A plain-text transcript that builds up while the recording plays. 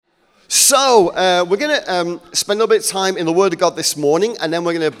We're going to spend a little bit of time in the Word of God this morning, and then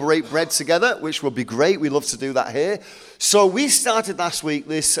we're going to break bread together, which will be great. We love to do that here. So we started last week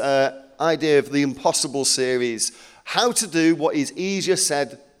this idea of the impossible series, how to do what is easier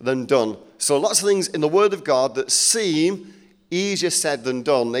said than done. So lots of things in the Word of God that seem easier said than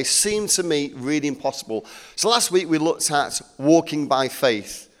done. They seem to me really impossible. So last week we looked at walking by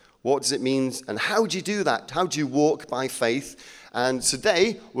faith. What does it mean, and how do you do that? How do you walk by faith? And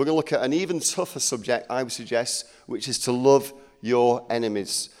today, we're going to look at an even tougher subject, I would suggest, which is to love your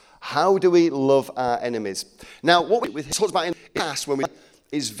enemies. How do we love our enemies? Now, what we talked about in the past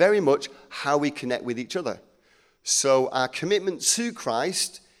is very much how we connect with each other. So our commitment to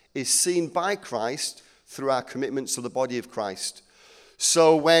Christ is seen by Christ through our commitment to the body of Christ.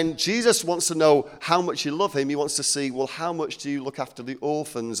 So when Jesus wants to know how much you love him, he wants to see, well, how much do you look after the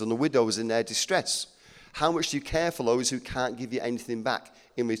orphans and the widows in their distress? How much do you care for those who can't give you anything back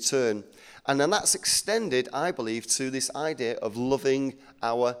in return? And then that's extended, I believe, to this idea of loving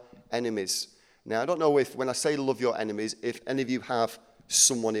our enemies. Now, I don't know if, when I say love your enemies, if any of you have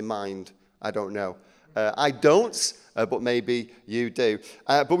someone in mind. I don't know. I don't, but maybe you do.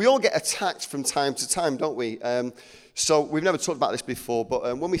 But we all get attacked from time to time, don't we? So we've never talked about this before,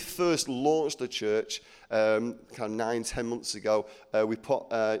 but when we first launched the church, kind of 9-10 months ago, we put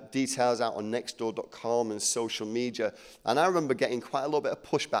details out on nextdoor.com and social media, and I remember getting quite a little bit of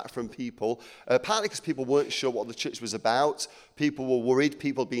pushback from people, partly because people weren't sure what the church was about. People were worried,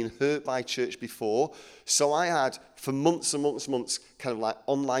 people had been hurt by church before. So I had, for months and months and months, kind of like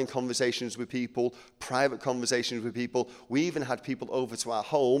online conversations with people, private conversations with people. We even had people over to our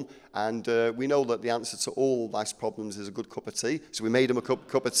home, and we know that the answer to all life's problems is a good cup of tea. So we made them a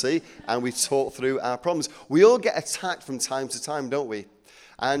cup of tea, and we talked through our problems. We all get attacked from time to time, don't we?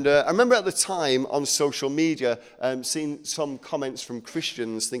 And I remember at the time on social media seeing some comments from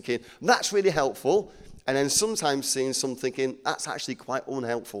Christians thinking, that's really helpful. And then sometimes seeing some thinking, that's actually quite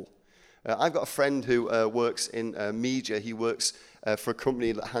unhelpful. I've got a friend who works in media. He works for a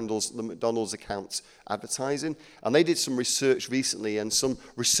company that handles the McDonald's account advertising. And they did some research recently, and some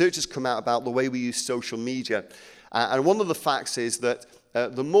research has come out about the way we use social media. And one of the facts is that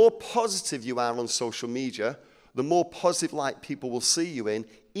the more positive you are on social media, the more positive light people will see you in,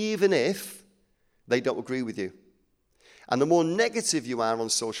 even if they don't agree with you. And the more negative you are on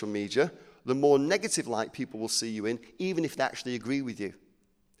social media, the more negative light people will see you in, even if they actually agree with you.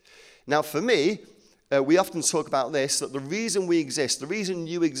 Now, for me, we often talk about this, that the reason we exist, the reason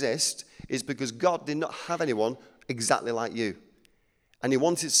you exist, is because God did not have anyone exactly like you. And he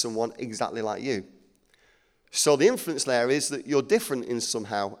wanted someone exactly like you. So the inference there is that you're different in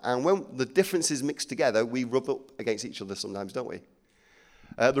somehow. And when the differences mix together, we rub up against each other sometimes, don't we?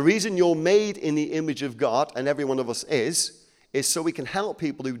 The reason you're made in the image of God, and every one of us is so we can help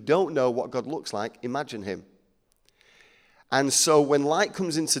people who don't know what God looks like imagine him. And so when light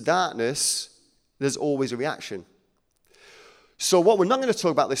comes into darkness, there's always a reaction. So what we're not going to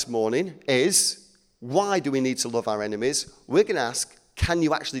talk about this morning is, why do we need to love our enemies? We're going to ask, can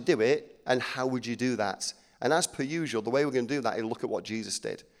you actually do it? And how would you do that? And as per usual, the way we're going to do that is look at what Jesus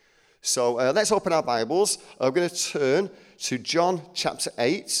did. So let's open our Bibles. We're going to turn to John chapter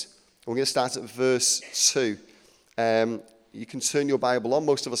 8. We're going to start at verse 2. You can turn your Bible on.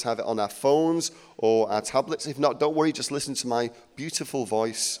 Most of us have it on our phones or our tablets. If not, don't worry. Just listen to my beautiful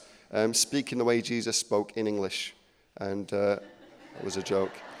voice speaking the way Jesus spoke in English. And that was a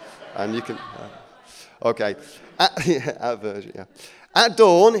joke. And you can... okay. At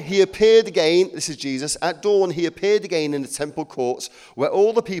dawn, he appeared again. This is Jesus. At dawn, he appeared again in the temple courts where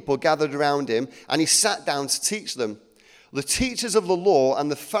all the people gathered around him, and he sat down to teach them. The teachers of the law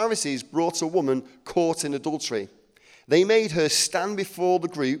and the Pharisees brought a woman caught in adultery. They made her stand before the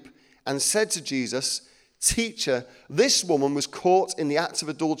group and said to Jesus, "Teacher, this woman was caught in the act of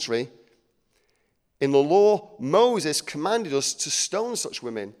adultery. In the law, Moses commanded us to stone such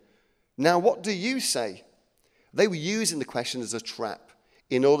women. Now, what do you say?" They were using the question as a trap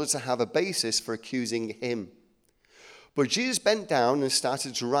in order to have a basis for accusing him. But Jesus bent down and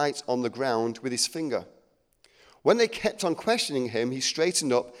started to write on the ground with his finger. When they kept on questioning him, he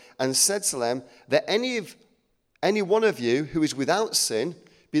straightened up and said to them, "That any one of you who is without sin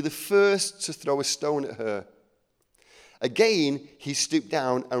be the first to throw a stone at her." Again, he stooped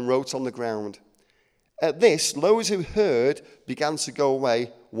down and wrote on the ground. At this, those who heard began to go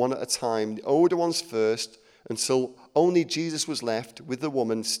away one at a time, the older ones first, until only Jesus was left with the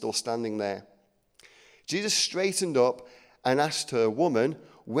woman still standing there. Jesus straightened up and asked her, "Woman,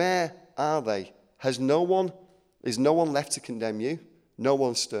 where are they? Is no one left to condemn you?" "No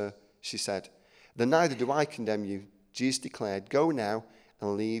one, sir," she said. "Then neither do I condemn you," Jesus declared. "Go now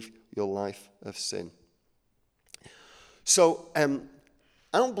and leave your life of sin. So,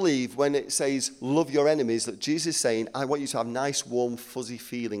 I don't believe when it says love your enemies that Jesus is saying, I want you to have nice, warm, fuzzy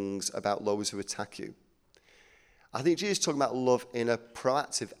feelings about those who attack you. I think Jesus is talking about love in a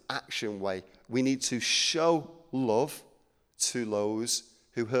proactive action way. We need to show love to those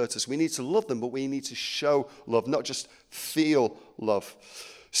who hurt us. We need to love them, but we need to show love, not just feel love.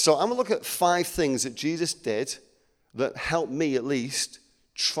 So I'm going to look at 5 things that Jesus did that helped me at least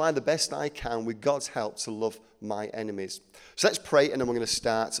try the best I can with God's help to love my enemies. So let's pray, and then we're going to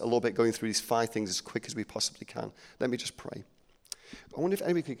start a little bit going through these 5 things as quick as we possibly can. Let me just pray. I wonder if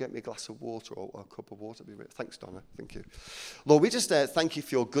anybody could get me a glass of water or a cup of water. Thanks, Donna. Thank you. Lord, we just thank you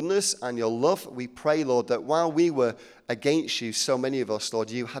for your goodness and your love. We pray, Lord, that while we were against you, so many of us, Lord,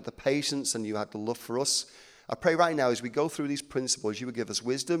 you had the patience and you had the love for us. I pray right now as we go through these principles, you would give us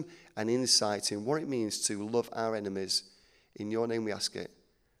wisdom and insight in what it means to love our enemies. In your name we ask it.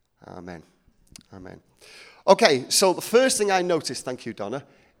 Amen. Amen. Okay, so the first thing I noticed, thank you, Donna,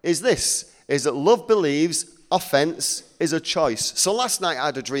 is that love believes offense is a choice. So last night I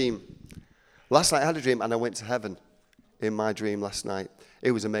had a dream. And I went to heaven in my dream last night.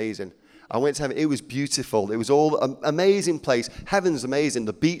 It was amazing. I went to heaven. It was beautiful. It was all an amazing place. Heaven's amazing.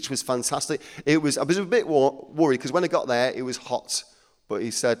 The beach was fantastic. I was a bit worried because when I got there, it was hot. But he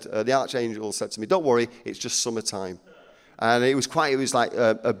said, the archangel said to me, don't worry, it's just summertime. And it was like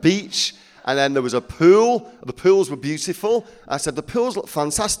a beach. And then there was a pool. The pools were beautiful. I said, the pools look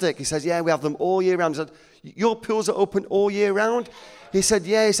fantastic. He said, yeah, we have them all year round. I said, your pools are open all year round? He said,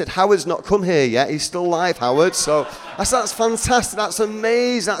 yeah. He said, Howard's not come here yet. He's still alive, Howard. So I said, that's fantastic. That's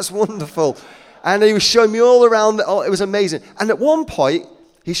amazing. That's wonderful. And he was showing me all around. It was amazing. And at one point,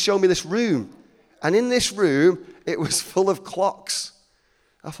 he showed me this room. And in this room, it was full of clocks.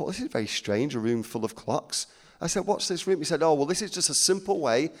 I thought, this is very strange, a room full of clocks. I said, what's this room? He said, oh, well, this is just a simple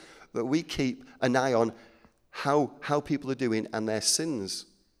way that we keep an eye on how people are doing and their sins.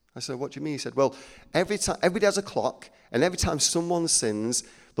 I said, what do you mean? He said, well, every day has a clock, and every time someone sins,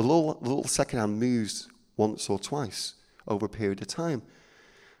 the little second hand moves once or twice over a period of time.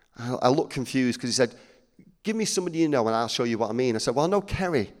 I looked confused because he said, give me somebody you know and I'll show you what I mean. I said, well, I know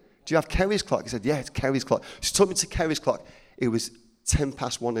Kerry. Do you have Kerry's clock? He said, yeah, it's Kerry's clock. She took me to Kerry's clock. It was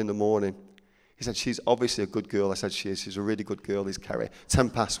 1:10 in the morning. He said, she's obviously a good girl. I said, she is. She's a really good girl, is Kerry.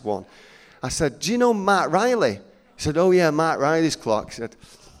 1:10. I said, do you know Mark Riley? He said, oh, yeah, Mark Riley's clock. He said,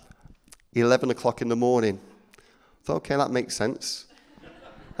 11 o'clock in the morning. I thought, okay, that makes sense.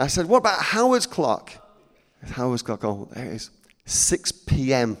 I said, what about Howard's clock? Howard's clock, oh, there it is. 6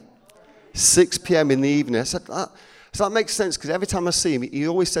 p.m. 6 p.m. in the evening. I said, that makes sense because every time I see him, he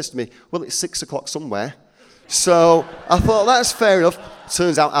always says to me, well, it's 6 o'clock somewhere. So I thought, that's fair enough.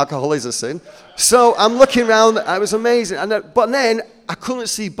 Turns out alcohol is a sin. So I'm looking around. It was amazing. But then I couldn't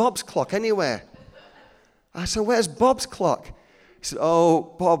see Bob's clock anywhere. I said, where's Bob's clock? He said, oh,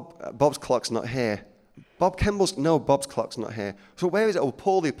 Bob's clock's not here. Bob Kemble's, no, Bob's clock's not here. So where is it? Oh,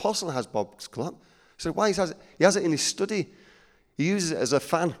 Paul the Apostle has Bob's clock. So why he has it? He has it in his study. He uses it as a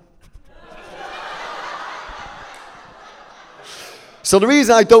fan. So the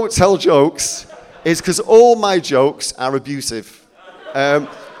reason I don't tell jokes is because all my jokes are abusive.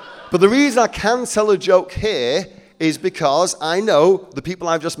 But the reason I can tell a joke here is because I know the people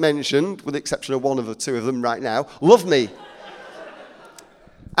I've just mentioned, with the exception of one of the two of them right now, love me.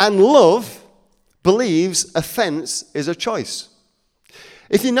 And love believes offense is a choice.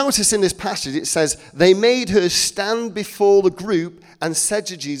 If you notice in this passage, it says, they made her stand before the group and said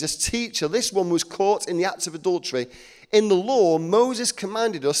to Jesus, teacher, this one was caught in the act of adultery. In the law, Moses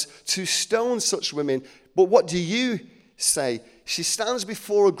commanded us to stone such women. But what do you say? She stands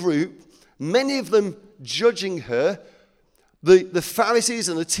before a group, many of them judging her, the Pharisees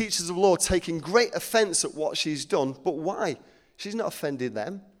and the teachers of the law taking great offense at what she's done. But why? She's not offended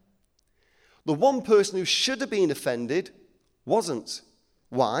them. The one person who should have been offended wasn't.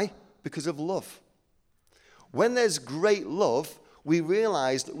 Why? Because of love. When there's great love, we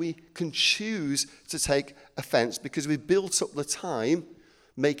realize that we can choose to take offense because we've built up the time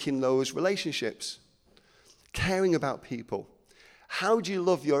making those relationships, caring about people. How do you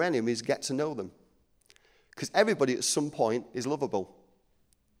love your enemies? Get to know them. Because everybody at some point is lovable.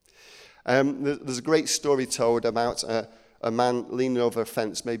 There's a great story told about a man leaning over a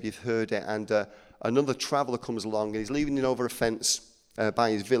fence. Maybe you've heard it. And another traveller comes along and he's leaning over a fence by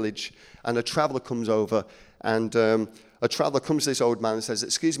his village. And a traveller comes over and a traveller comes to this old man and says,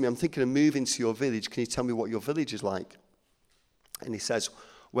 excuse me, I'm thinking of moving to your village. Can you tell me what your village is like? And he says,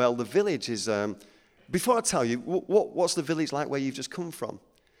 well, the village is... before I tell you, what's the village like where you've just come from?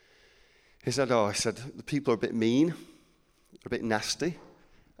 He said, the people are a bit mean, a bit nasty.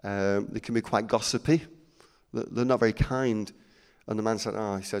 They can be quite gossipy. They're not very kind. And the man said,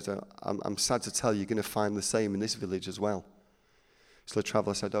 he says, I'm sad to tell you, you're going to find the same in this village as well. So the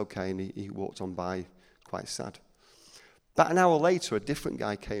traveller said, okay, and he walked on by, quite sad. About an hour later, a different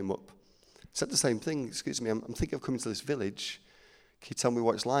guy came up, said the same thing. Excuse me, I'm thinking of coming to this village. Can you tell me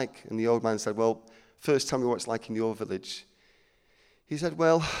what it's like? And the old man said, well, first tell me what it's like in your village. He said,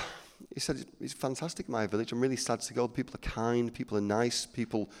 it's fantastic in my village. I'm really sad to go. The people are kind, people are nice,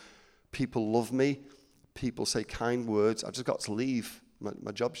 people love me, people say kind words. I just got to leave.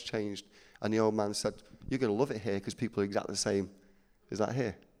 My job's changed. And the old man said, you're going to love it here because people are exactly the same as that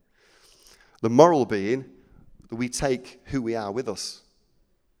here. The moral being that we take who we are with us.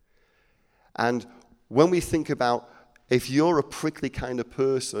 And when we think about if you're a prickly kind of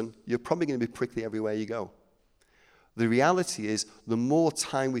person, you're probably going to be prickly everywhere you go. The reality is, the more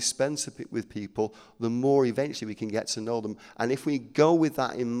time we spend with people, the more eventually we can get to know them. And if we go with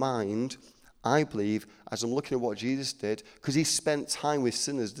that in mind, I believe, as I'm looking at what Jesus did, because he spent time with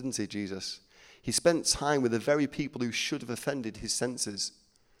sinners, didn't he, Jesus? He spent time with the very people who should have offended his senses.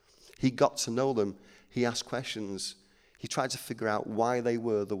 He got to know them. He asked questions. He tried to figure out why they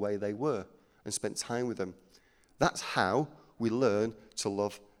were the way they were and spent time with them. That's how we learn to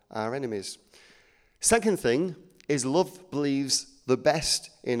love our enemies. Second thing is love believes the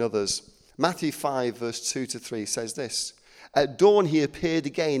best in others. Matthew 5, verse 2-3 says this. At dawn he appeared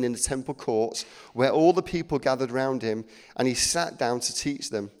again in the temple courts where all the people gathered round him, and he sat down to teach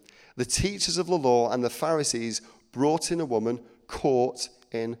them. The teachers of the law and the Pharisees brought in a woman caught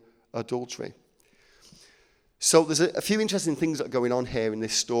in adultery. So there's a few interesting things that are going on here in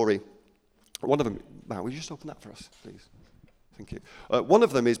this story. One of them, Matt, will you just open that for us, please? Thank you. One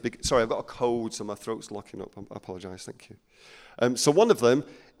of them is, sorry, I've got a cold, so my throat's locking up. I apologize, thank you. So one of them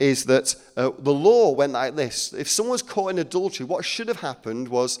is that the law went like this. If someone was caught in adultery, what should have happened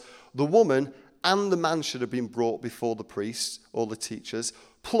was the woman and the man should have been brought before the priests or the teachers,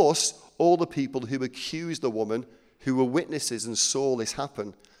 plus all the people who accused the woman, who were witnesses and saw this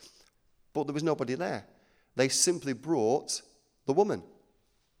happen. But there was nobody there. They simply brought the woman.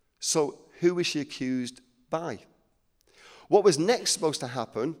 So who was she accused by? What was next supposed to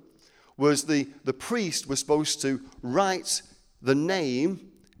happen was the priest was supposed to write the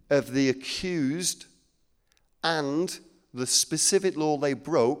name of the accused and the specific law they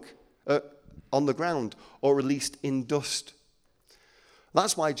broke on the ground, or at least in dust.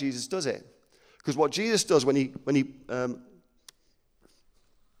 That's why Jesus does it. Because what Jesus does when he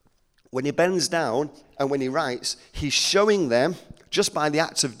bends down and when he writes, he's showing them, just by the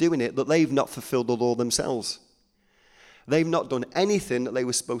act of doing it, that they've not fulfilled the law themselves. They've not done anything that they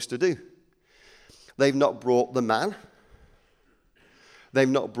were supposed to do. They've not brought the man. They've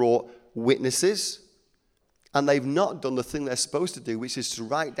not brought witnesses. And they've not done the thing they're supposed to do, which is to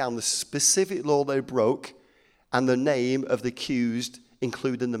write down the specific law they broke and the name of the accused,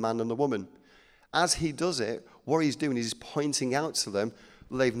 including the man and the woman. As he does it, what he's doing is he's pointing out to them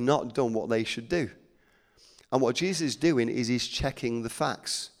that they've not done what they should do. And what Jesus is doing is he's checking the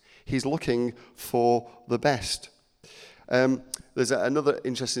facts. He's looking for the best. There's another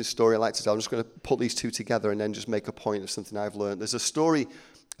interesting story I'd like to tell. I'm just going to put these two together and then just make a point of something I've learned. There's a story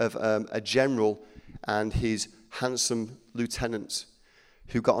of a general and his handsome lieutenant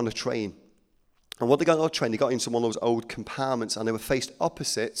who got on a train. And when they got on a train, they got into one of those old compartments, and they were faced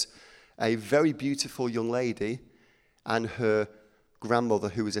opposite a very beautiful young lady and her grandmother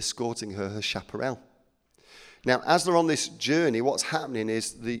who was escorting her chaparral. Now, as they're on this journey, what's happening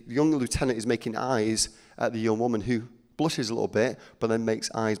is the young lieutenant is making eyes at the young woman, who blushes a little bit, but then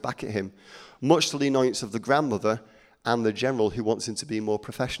makes eyes back at him, much to the annoyance of the grandmother and the general, who wants him to be more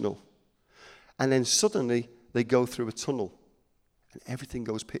professional. And then suddenly, they go through a tunnel, and everything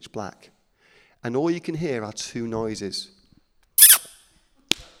goes pitch black. And all you can hear are two noises: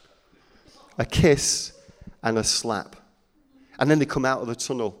 a kiss and a slap. And then they come out of the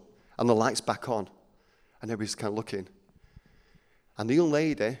tunnel, and the light's back on, and everybody's kind of looking. And the young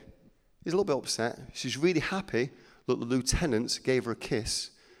lady is a little bit upset. She's really happy that the lieutenant gave her a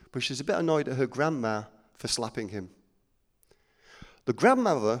kiss, but she's a bit annoyed at her grandma for slapping him. The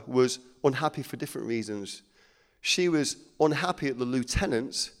grandmother was unhappy for different reasons. She was unhappy at the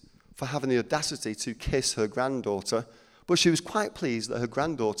lieutenant for having the audacity to kiss her granddaughter, but she was quite pleased that her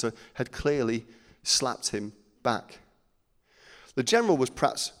granddaughter had clearly slapped him back. The general was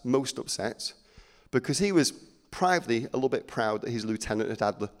perhaps most upset because he was privately a little bit proud that his lieutenant had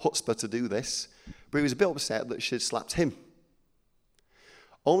had the chutzpah to do this, but he was a bit upset that she had slapped him.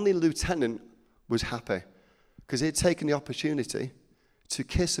 Only the lieutenant was happy because he had taken the opportunity to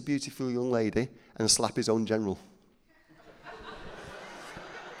kiss a beautiful young lady and slap his own general.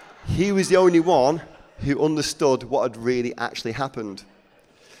 he was the only one who understood what had really actually happened.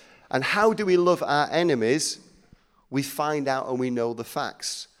 And how do we love our enemies? We find out and we know the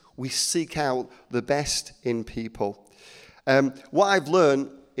facts. We seek out the best in people. What I've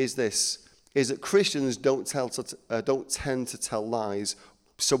learned is this, is that Christians don't tend to tell lies,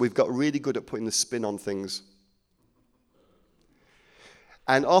 so we've got really good at putting the spin on things.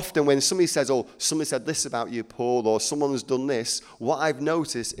 And often when somebody says, oh, somebody said this about you, Paul, or someone's done this, what I've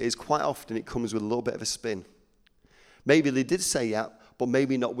noticed is quite often it comes with a little bit of a spin. Maybe they did say yeah, but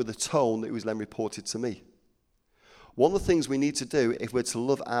maybe not with the tone that it was then reported to me. One of the things we need to do if we're to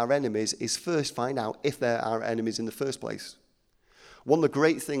love our enemies is first find out if they're our enemies in the first place. One of the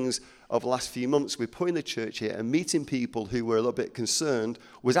great things of the last few months we're putting the church here and meeting people who were a little bit concerned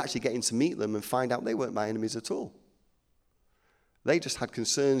was actually getting to meet them and find out they weren't my enemies at all. They just had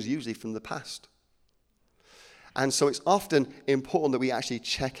concerns usually from the past. And so it's often important that we actually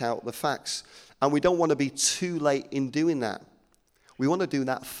check out the facts. And we don't want to be too late in doing that. We want to do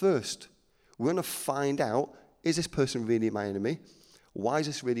that first. We want to find out, is this person really my enemy? Why is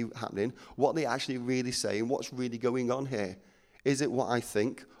this really happening? What are they actually really saying? What's really going on here? Is it what I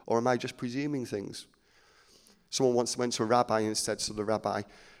think, or am I just presuming things? Someone once went to a rabbi and said to the rabbi,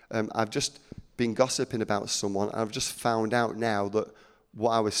 I've just been gossiping about someone, and I've just found out now that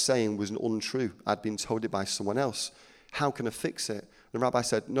what I was saying was untrue. I'd been told it by someone else. How can I fix it? The rabbi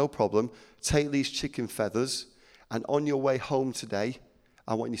said, no problem. Take these chicken feathers, and on your way home today,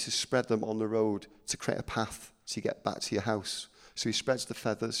 I want you to spread them on the road to create a path to get back to your house. So he spreads the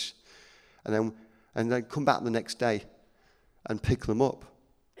feathers, and then come back the next day and pick them up.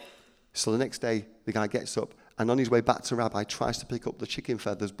 So the next day, the guy gets up, and on his way back to rabbi, tries to pick up the chicken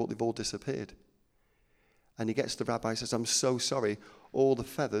feathers, but they've all disappeared. And he gets to the rabbi and says, I'm so sorry, all the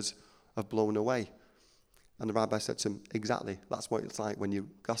feathers have blown away. And the rabbi said to him, exactly, that's what it's like when you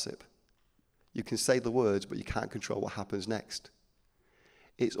gossip. You can say the words, but you can't control what happens next.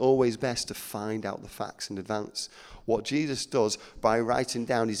 It's always best to find out the facts in advance. What Jesus does by writing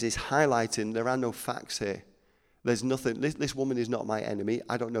down is he's highlighting there are no facts here. There's nothing, this woman is not my enemy.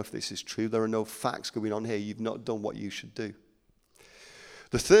 I don't know if this is true. There are no facts going on here. You've not done what you should do.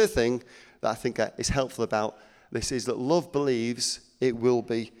 The third thing that I think is helpful about this is that love believes it will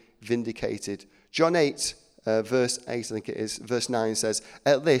be vindicated. John 8, verse 8, I think it is, verse 9 says,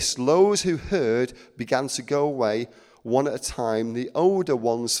 at this, those who heard began to go away one at a time, the older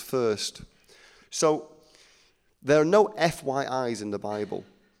ones first. So there are no FYIs in the Bible.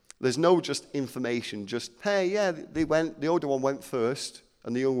 There's no just information, just, hey, yeah, the older one went first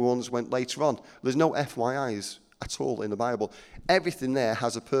and the younger ones went later on. There's no FYIs at all in the Bible. Everything there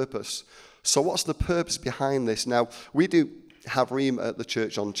has a purpose. So what's the purpose behind this? Now, we do have Ream at the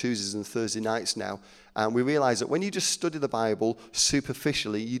church on Tuesdays and Thursday nights now, and we realize that when you just study the Bible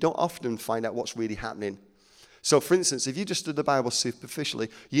superficially, you don't often find out what's really happening. So, for instance, if you just study the Bible superficially,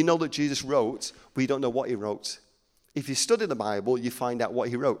 you know that Jesus wrote, but you don't know what he wrote. If you study the Bible, you find out what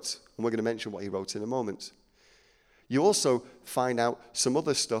he wrote, and we're going to mention what he wrote in a moment. You also find out some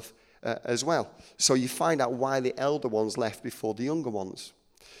other stuff as well. So you find out why the elder ones left before the younger ones.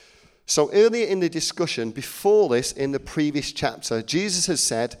 So earlier in the discussion, before this, in the previous chapter, Jesus has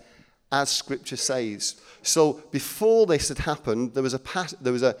said, as Scripture says. So before this had happened, there was a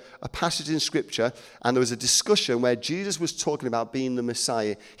passage in Scripture, and there was a discussion where Jesus was talking about being the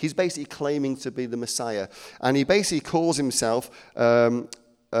Messiah. He's basically claiming to be the Messiah. And he basically calls himself,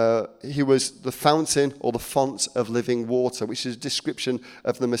 he was the fountain or the font of living water, which is a description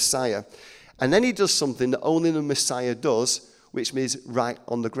of the Messiah. And then he does something that only the Messiah does, which means right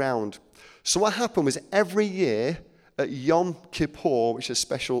on the ground. So what happened was every year at Yom Kippur, which is a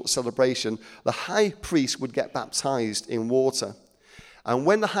special celebration, the high priest would get baptized in water. And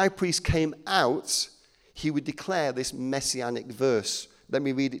when the high priest came out, he would declare this messianic verse. Let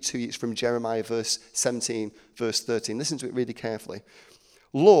me read it to you. It's from Jeremiah verse 17, verse 13. Listen to it really carefully.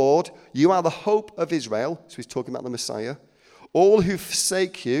 Lord, you are the hope of Israel. So he's talking about the Messiah. All who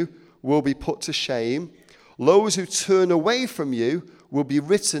forsake you will be put to shame. Those who turn away from you will be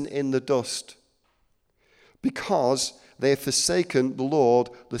written in the dust, because they have forsaken the Lord,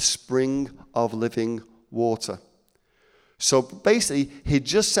 the spring of living water. So basically, he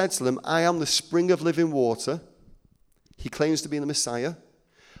just said to them, I am the spring of living water. He claims to be the Messiah.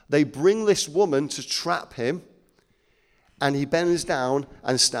 They bring this woman to trap him, and he bends down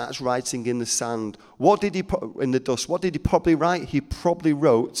and starts writing in the sand. What did he put in the dust? What did he probably write? He probably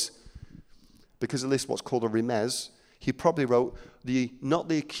wrote, because of this, what's called a remez, he probably wrote not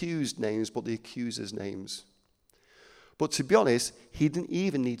the accused names, but the accusers' names. But to be honest, he didn't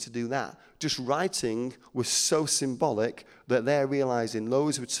even need to do that. Just writing was so symbolic that they're realizing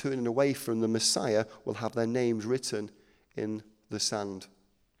those who are turning away from the Messiah will have their names written in the sand.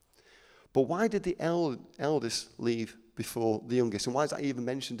 But why did the eldest leave before the youngest? And why is that even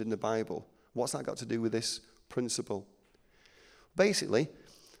mentioned in the Bible? What's that got to do with this principle? Basically,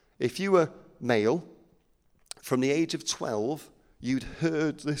 if you were male, from the age of 12, you'd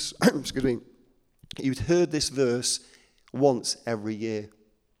heard this, you'd heard this verse once every year.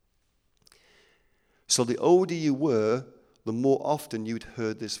 So the older you were, the more often you'd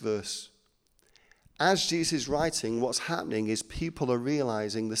heard this verse. As Jesus is writing, what's happening is people are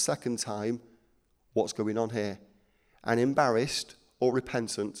realizing the second time what's going on here. And embarrassed or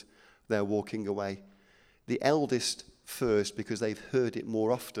repentant, they're walking away. The eldest first, because they've heard it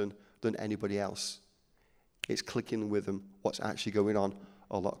more often than anybody else. It's clicking with them what's actually going on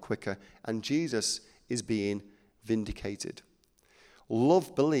a lot quicker. And Jesus is being vindicated.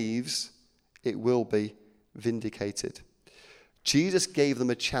 Love believes it will be vindicated. Jesus gave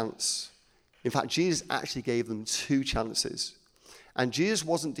them a chance. In fact, Jesus actually gave them 2 chances. And Jesus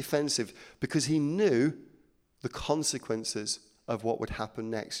wasn't defensive because he knew the consequences of what would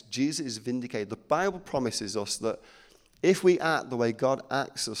happen next. Jesus is vindicated. The Bible promises us that if we act the way God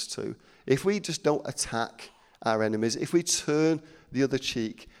asks us to, if we just don't attack our enemies, if we turn the other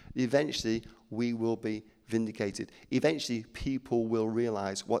cheek, eventually we will be vindicated. Eventually people will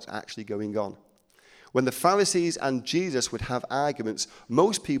realize what's actually going on. When the Pharisees and Jesus would have arguments,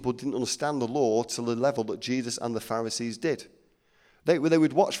 most people didn't understand the law to the level that Jesus and the Pharisees did. They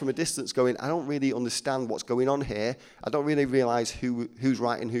would watch from a distance going, I don't really understand what's going on here. I don't really realize who's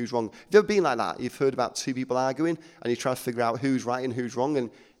right and who's wrong. Have you ever been like that? You've heard about 2 people arguing and you try to figure out who's right and who's wrong and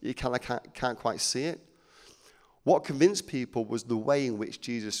you kind of can't quite see it. What convinced people was the way in which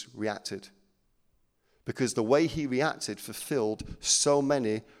Jesus reacted. Because the way he reacted fulfilled so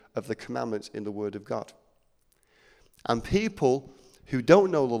many of the commandments in the Word of God. And people who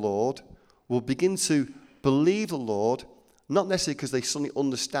don't know the Lord will begin to believe the Lord, not necessarily because they suddenly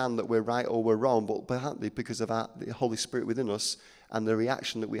understand that we're right or we're wrong, but partly because of the Holy Spirit within us and the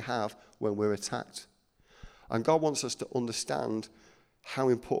reaction that we have when we're attacked. And God wants us to understand how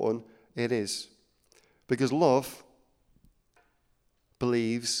important it is. Because love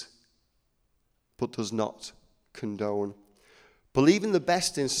believes but does not condone. Believing the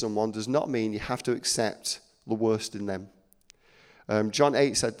best in someone does not mean you have to accept the worst in them. John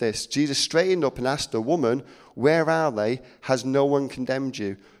 8 said this, Jesus straightened up and asked the woman, where are they? Has no one condemned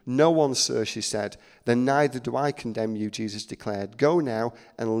you? No one, sir, she said. Then neither do I condemn you, Jesus declared. Go now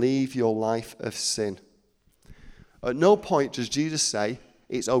and leave your life of sin. At no point does Jesus say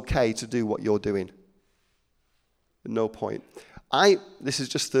it's okay to do what you're doing. At no point. This is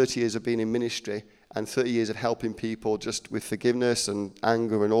just 30 years of being in ministry and 30 years of helping people just with forgiveness and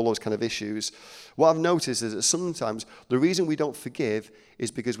anger and all those kind of issues. What I've noticed is that sometimes the reason we don't forgive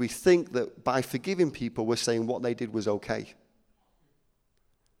is because we think that by forgiving people, we're saying what they did was okay.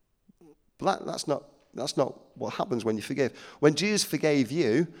 But that's not what happens when you forgive. When Jesus forgave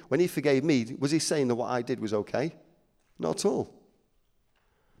you, when he forgave me, was he saying that what I did was okay? Not at all.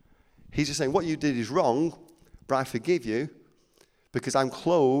 He's just saying what you did is wrong, but I forgive you because I'm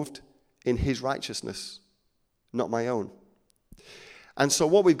clothed in his righteousness, not my own. And so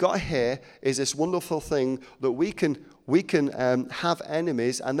what we've got here is this wonderful thing that we can have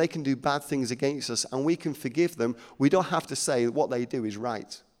enemies and they can do bad things against us and we can forgive them. We don't have to say what they do is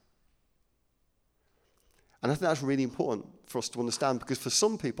right. And I think that's really important for us to understand because for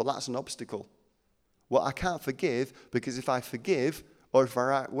some people that's an obstacle. Well, I can't forgive because if I forgive or if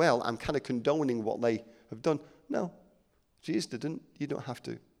I act well, I'm kind of condoning what they have done. No, Jesus didn't. You don't have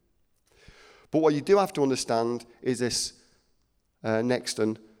to. But what you do have to understand is this next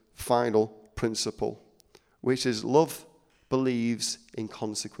and final principle, which is love believes in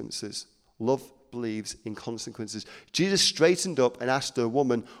consequences. Love believes in consequences. Jesus straightened up and asked the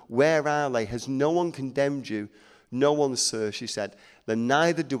woman, where are they? Has no one condemned you? No one, sir, she said. Then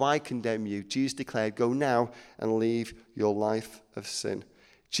neither do I condemn you. Jesus declared, go now and leave your life of sin.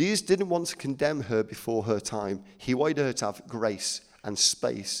 Jesus didn't want to condemn her before her time. He wanted her to have grace and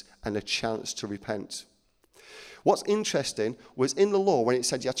space and a chance to repent. What's interesting was in the law, when it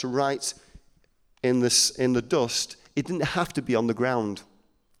said you had to write in the dust, it didn't have to be on the ground.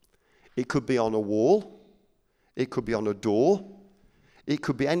 It could be on a wall. It could be on a door. It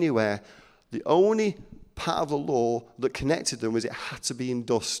could be anywhere. The only part of the law that connected them was it had to be in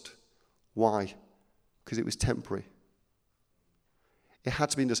dust. Why? Because it was temporary. It had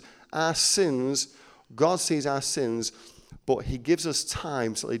to be in dust. Our sins, God sees our sins, but he gives us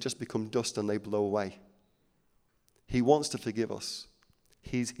time so they just become dust and they blow away. He wants to forgive us.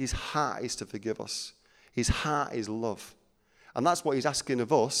 His heart is to forgive us. His heart is love. And that's what he's asking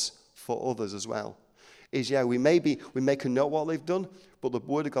of us for others as well. We make a note what they've done, but the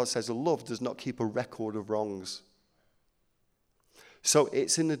word of God says that love does not keep a record of wrongs. So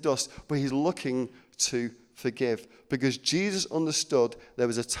it's in the dust, but he's looking to forgive because Jesus understood there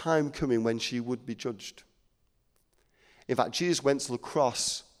was a time coming when she would be judged. In fact, Jesus went to the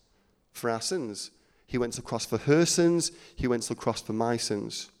cross for our sins. He went to the cross for her sins. He went to the cross for my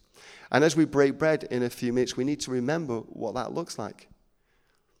sins. And as we break bread in a few minutes, we need to remember what that looks like.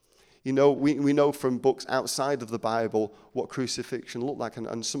 You know, we know from books outside of the Bible what crucifixion looked like,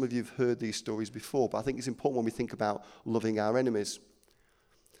 and some of you have heard these stories before, but I think it's important when we think about loving our enemies.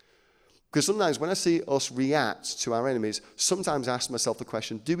 Because sometimes when I see us react to our enemies, sometimes I ask myself the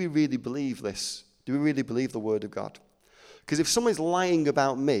question, do we really believe this? Do we really believe the word of God? Because if someone's lying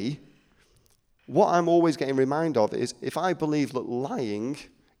about me, what I'm always getting reminded of is if I believe that lying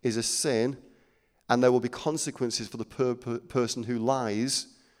is a sin and there will be consequences for the person who lies,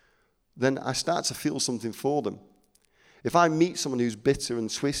 then I start to feel something for them. If I meet someone who's bitter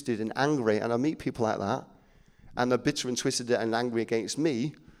and twisted and angry, and I meet people like that, and they're bitter and twisted and angry against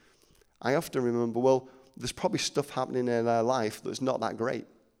me, I often remember, well, there's probably stuff happening in their life that's not that great.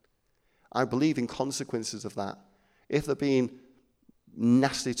 I believe in consequences of that. If they're being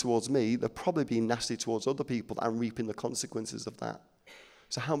nasty towards me, they're probably being nasty towards other people and reaping the consequences of that.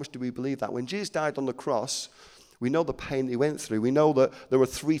 So how much do we believe that? When Jesus died on the cross, we know the pain he went through. We know that there were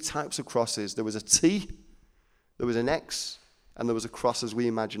 3 types of crosses. There was a T, there was an X, and there was a cross as we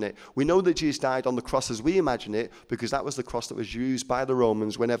imagine it. We know that Jesus died on the cross as we imagine it because that was the cross that was used by the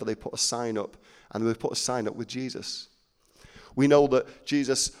Romans whenever they put a sign up, and they would put a sign up with Jesus. We know that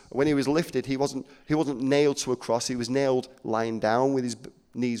Jesus, when he was lifted, he wasn't nailed to a cross. He was nailed lying down with his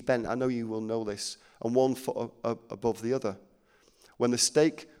knees bent. I know you will know this, and 1 foot above the other. When the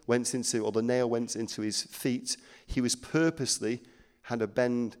stake went into, or the nail went into his feet, he was purposely had a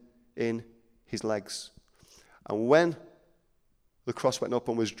bend in his legs. And when the cross went up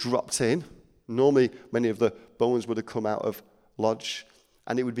and was dropped in, normally many of the bones would have come out of lodge,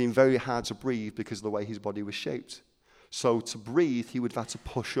 and it would have been very hard to breathe because of the way his body was shaped. So to breathe, he would have had to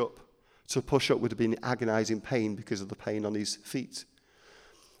push up. To push up would have been agonizing pain because of the pain on his feet.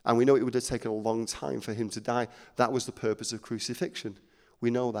 And we know it would have taken a long time for him to die. That was the purpose of crucifixion.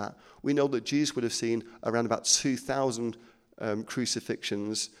 We know that. We know that Jesus would have seen around about 2,000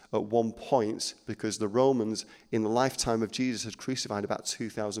 crucifixions at one point because the Romans, in the lifetime of Jesus, had crucified about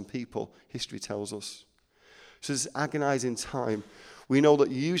 2,000 people, history tells us. So this agonizing time. We know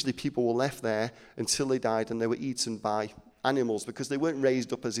that usually people were left there until they died and they were eaten by animals because they weren't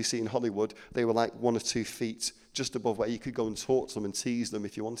raised up as you see in Hollywood. They were like 1 or 2 feet just above where you could go and talk to them and tease them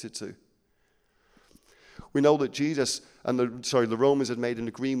if you wanted to. We know that Jesus and the Romans had made an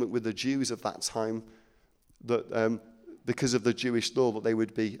agreement with the Jews of that time that because of the Jewish law that they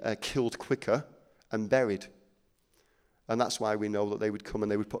would be killed quicker and buried. And that's why we know that they would come and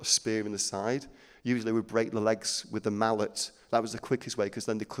they would put a spear in the side. Usually they would break the legs with the mallet. That was the quickest way because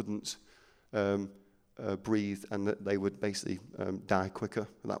then they couldn't breathe and they would basically die quicker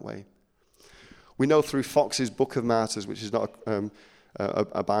that way. We know through Fox's Book of Martyrs, which is not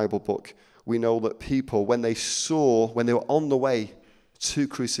a Bible book, we know that people, when they were on the way to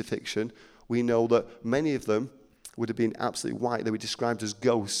crucifixion, we know that many of them would have been absolutely white. They were described as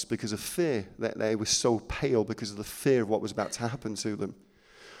ghosts because of fear, that they were so pale because of the fear of what was about to happen to them.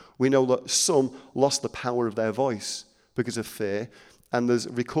 We know that some lost the power of their voice because of fear, and there's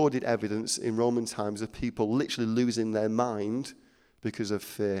recorded evidence in Roman times of people literally losing their mind because of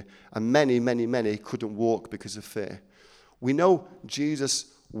fear, and many, many, many couldn't walk because of fear. We know Jesus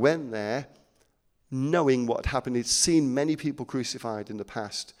went there knowing what had happened. He'd seen many people crucified in the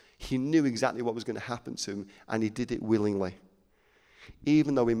past. He knew exactly what was going to happen to him, and he did it willingly.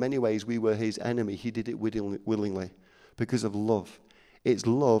 Even though in many ways we were his enemy, he did it willingly because of love. It's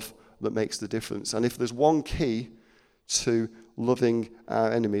love that makes the difference. And if there's one key to loving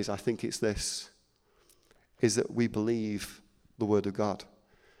our enemies, I think it's this, is that we believe the word of God.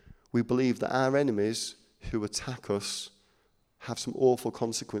 We believe that our enemies who attack us have some awful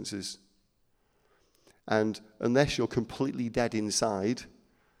consequences. And unless you're completely dead inside,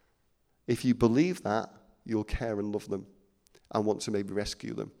 if you believe that, you'll care and love them and want to maybe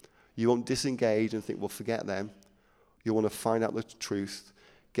rescue them. You won't disengage and think, well, forget them. You want to find out the truth,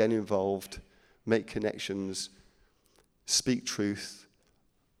 get involved, make connections, speak truth,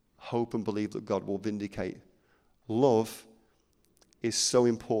 hope and believe that God will vindicate. Love is so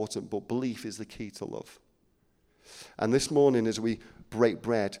important, but belief is the key to love. And this morning, as we break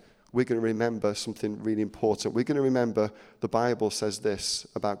bread, we're going to remember something really important. We're going to remember the Bible says this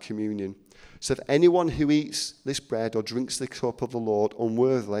about communion. So if anyone who eats this bread or drinks the cup of the Lord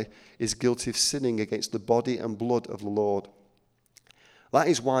unworthily is guilty of sinning against the body and blood of the Lord. That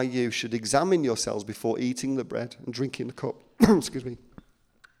is why you should examine yourselves before eating the bread and drinking the cup. Excuse me.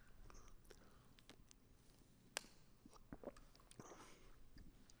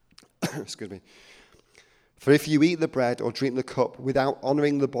 Excuse me. For if you eat the bread or drink the cup without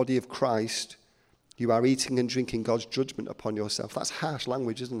honouring the body of Christ, you are eating and drinking God's judgment upon yourself. That's harsh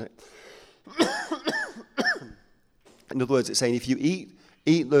language, isn't it? In other words, it's saying if you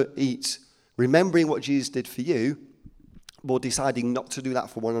eat, remembering what Jesus did for you, but deciding not to do that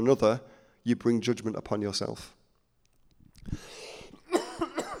for one another, you bring judgment upon yourself.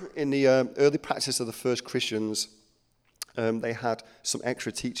 In the early practice of the first Christians, they had some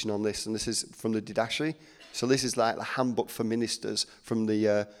extra teaching on this, and this is from the Didache. So this is like the handbook for ministers from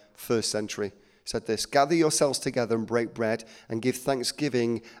the first century. It said this: gather yourselves together and break bread and give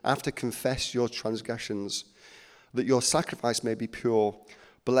thanksgiving after confess your transgressions, that your sacrifice may be pure.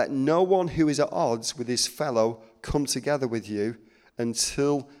 But let no one who is at odds with his fellow come together with you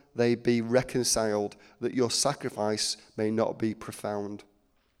until they be reconciled, that your sacrifice may not be profound.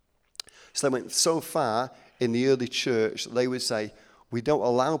 So they went so far in the early church that they would say, we don't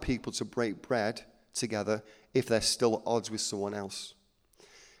allow people to break bread together if they're still at odds with someone else.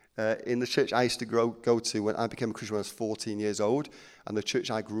 In the church I used to go to when I became a Christian when I was 14 years old, and the church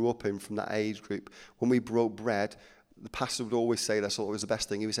I grew up in from that age group, when we broke bread, the pastor would always say this, so it was the best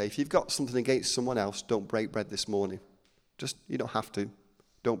thing. He would say, if you've got something against someone else, don't break bread this morning. You don't have to.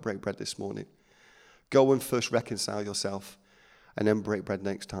 Don't break bread this morning. Go and first reconcile yourself, and then break bread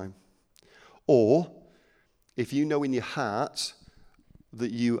next time. Or, if you know in your heart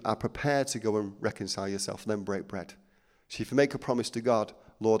that you are prepared to go and reconcile yourself, then break bread. So if you make a promise to God,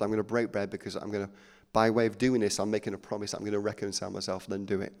 Lord, I'm going to break bread because by way of doing this, I'm making a promise, I'm going to reconcile myself, then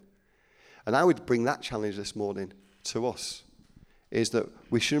do it. And I would bring that challenge this morning to us, is that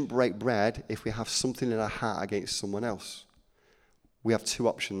we shouldn't break bread if we have something in our heart against someone else. We have two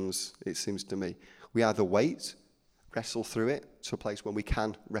options, it seems to me. We either wait, wrestle through it to a place where we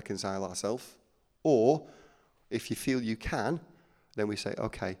can reconcile ourselves, or if you feel you can, then we say,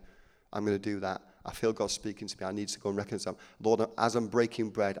 okay, I'm going to do that. I feel God speaking to me. I need to go and reconcile. Lord, as I'm breaking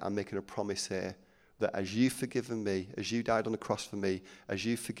bread, I'm making a promise here that as you've forgiven me, as you died on the cross for me, as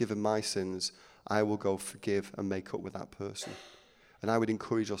you've forgiven my sins, I will go forgive and make up with that person. And I would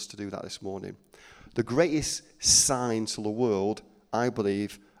encourage us to do that this morning. The greatest sign to the world, I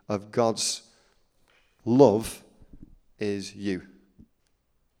believe, of God's love is you.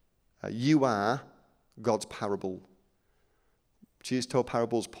 You are God's parable. Jesus told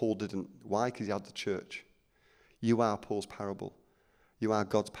parables, Paul didn't. Why? Because he had the church. You are Paul's parable. You are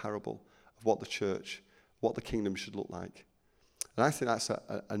God's parable of what the church, what the kingdom should look like. And I think that's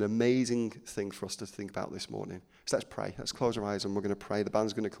an amazing thing for us to think about this morning. So let's pray. Let's close our eyes and we're going to pray. The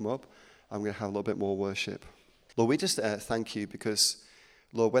band's going to come up. I'm going to have a little bit more worship. Lord, we just thank you because,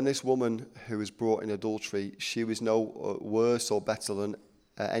 Lord, when this woman who was brought in adultery, she was no worse or better than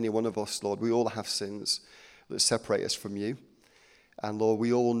any one of us, Lord. We all have sins that separate us from you. And Lord,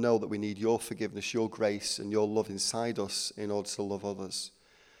 we all know that we need your forgiveness, your grace, and your love inside us in order to love others.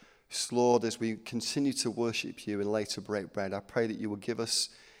 So Lord, as we continue to worship you and later break bread, I pray that you will give us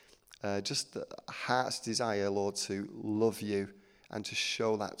just a heart's desire, Lord, to love you and to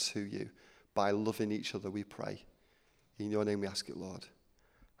show that to you by loving each other, we pray. In your name we ask it, Lord.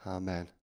 Amen.